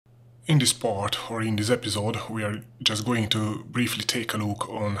in this part, or in this episode, we are just going to briefly take a look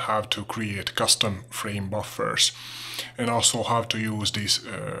on how to create custom frame buffers and also how to use these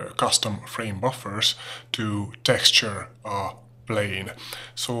custom frame buffers to texture a plane.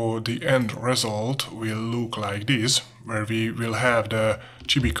 So the end result will look like this, where we will have the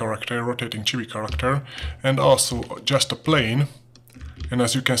chibi character, rotating chibi character, and also just a plane. And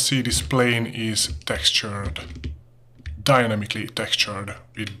as you can see, this plane is textured, dynamically textured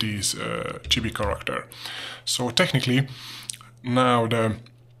with this chibi character. So technically, now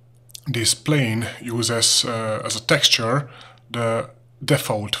this plane uses as a texture the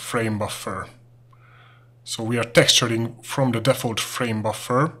default frame buffer. So we are texturing from the default frame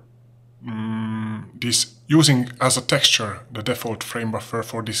buffer, this using as a texture the default frame buffer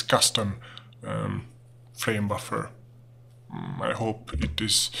for this custom frame buffer. I hope it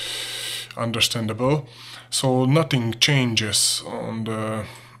is understandable. So nothing changes on the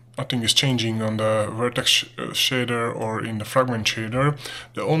nothing is changing on the vertex shader or in the fragment shader.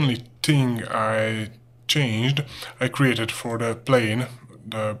 The only thing I changed, I created for the plane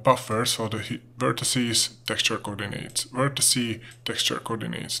the buffer, so the vertices, texture coordinates, vertice, texture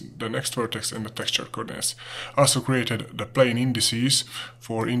coordinates, the next vertex and the texture coordinates. Also created the plane indices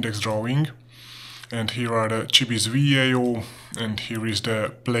for index drawing, and here are the chibi's VAO, and here is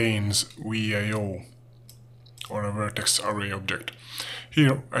the plane's VAO, or a vertex array object.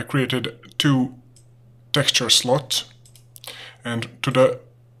 Here I created two texture slots, and to the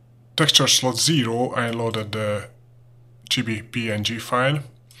texture slot 0 I loaded the chibi PNG file,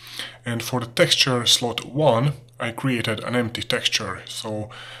 and for the texture slot 1 I created an empty texture. So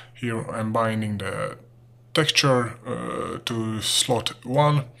here I'm binding the texture to slot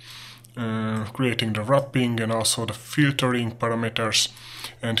 1, creating the wrapping and also the filtering parameters,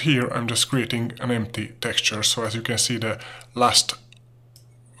 and here I'm just creating an empty texture. So as you can see, the last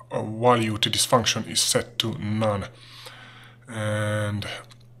value to this function is set to none, and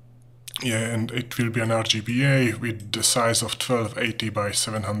it will be an RGBA with the size of 1280 by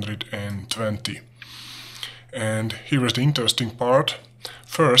 720. And here is the interesting part.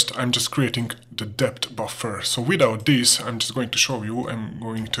 First, I'm just creating the depth buffer. So without this, I'm just going to show you, I'm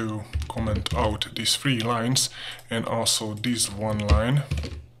going to comment out these 3 lines and also this 1 line.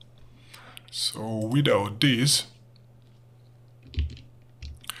 So without this,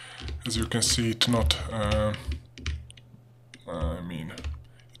 as you can see, it not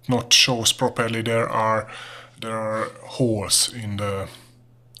shows properly. There are holes in the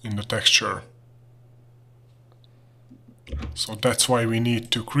texture. So that's why we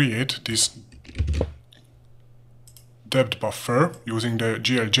need to create this depth buffer using the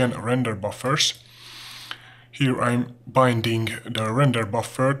GLGen render buffers. Here I'm binding the render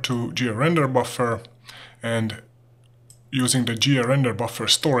buffer to GRender buffer, and using the GRender buffer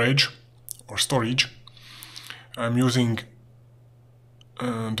storage, I'm using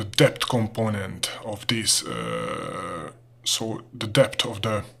the depth component of this, so the depth of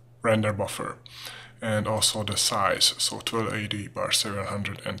the render buffer, and also the size, so 1280 by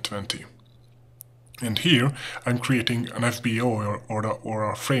 720. And here I'm creating an FBO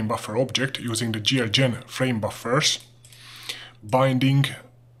or a frame buffer object using the GLGen frame buffers, binding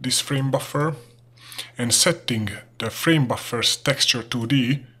this frame buffer and setting the frame buffer's texture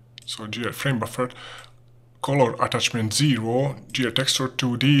 2D, so GL frame buffer color attachment 0, GL texture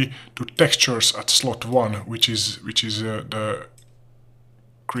 2D to textures at slot 1, which is the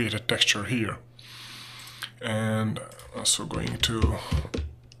created texture here. And also going to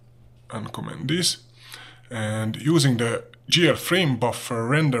uncomment this, and using the GL frame buffer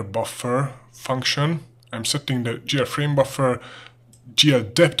render buffer function, I'm setting the GL frame buffer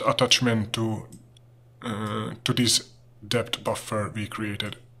GL depth attachment to this depth buffer we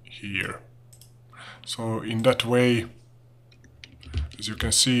created here. So in that way, as you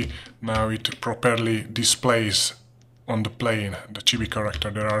can see, now it properly displays on the plane the chibi character.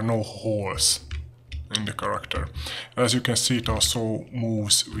 There are no holes in the character. As you can see, it also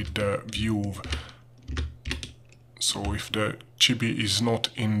moves with the view. So if the chibi is not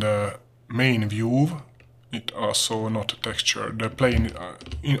in the main view, it also not textured. The plane,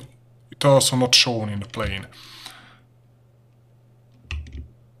 it also not shown in the plane.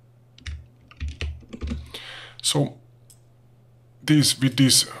 So with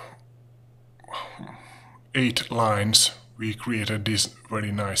these 8 lines, we created this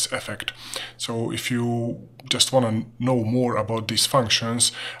very nice effect. So if you just want to know more about these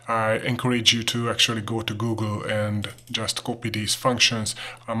functions, I encourage you to actually go to Google and just copy these functions.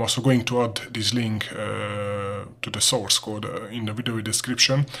 I'm also going to add this link to the source code in the video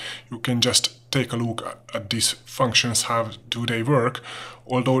description. You can just take a look at these functions, how do they work,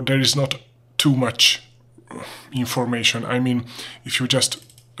 although there is not too much information. I mean, if you just,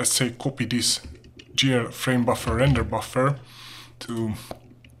 let's say, copy this GL frame buffer render buffer to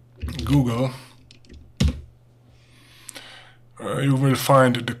Google, you will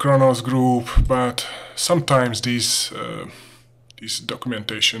find the Chronos group, but sometimes this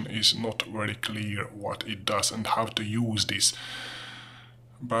documentation is not very clear what it does and how to use this.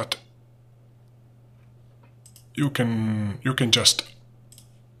 But you can just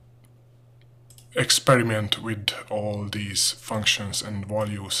experiment with all these functions and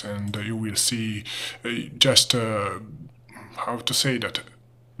values, and you will see just how to say that,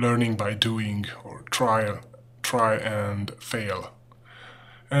 learning by doing, or try and fail.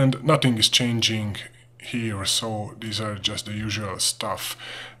 And nothing is changing here, so these are just the usual stuff.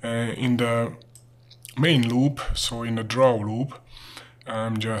 In the main loop, so in the draw loop,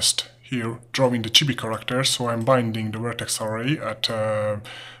 I'm just here drawing the chibi character, so I'm binding the vertex array at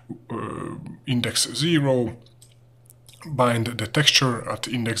index 0, bind the texture at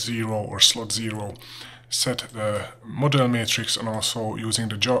index 0 or slot 0, set the model matrix, and also using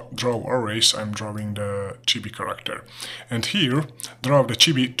the draw arrays I'm drawing the chibi character. And here, draw the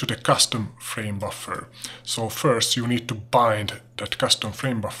chibi to the custom frame buffer. So first you need to bind that custom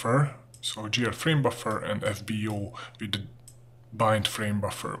frame buffer, so GL frame buffer and FBO with the bind frame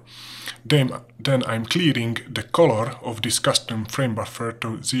buffer. Then I'm clearing the color of this custom frame buffer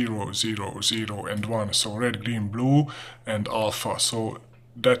to 0, 0, 0 and 1, so red, green, blue and alpha. So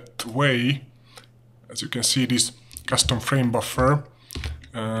that way, as you can see, this custom frame buffer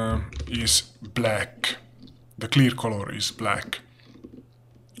is black. The clear color is black,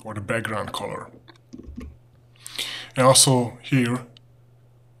 or the background color. And also here,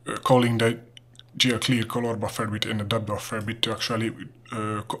 calling the GL clear color buffer bit and the depth buffer bit to actually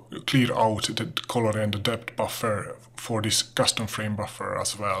clear out the color and the depth buffer for this custom frame buffer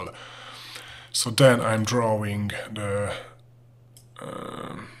as well. So then I'm drawing the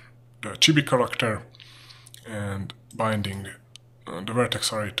chibi character and binding the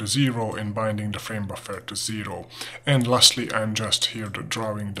vertex array to 0 and binding the frame buffer to 0. And lastly, I'm just here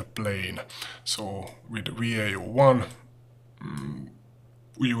drawing the plane. So with e21,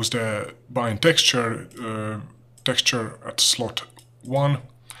 we use the bind texture at slot 1,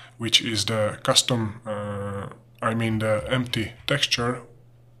 which is the custom, I mean the empty texture,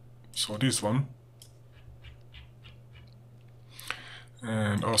 so this one.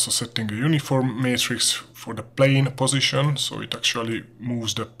 And also setting a uniform matrix for the plane position, so it actually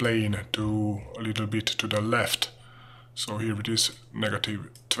moves the plane to a little bit to the left. So here it is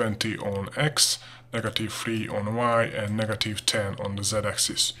 -20 on X, -3 on Y, and -10 on the Z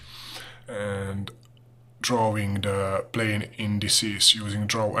axis. And drawing the plane indices using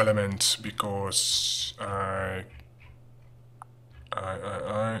draw elements, because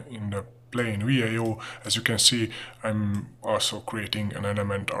in the plane VAO, as you can see, I'm also creating an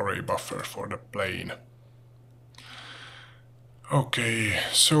element array buffer for the plane. Okay,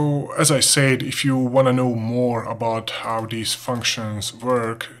 so as I said, if you want to know more about how these functions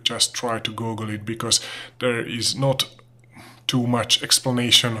work, just try to Google it, because there is not too much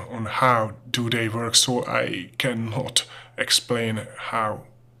explanation on how do they work, so I cannot explain how.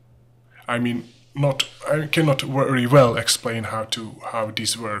 I mean, I cannot very well explain how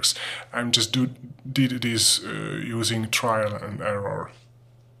this works. I'm just did this using trial and error.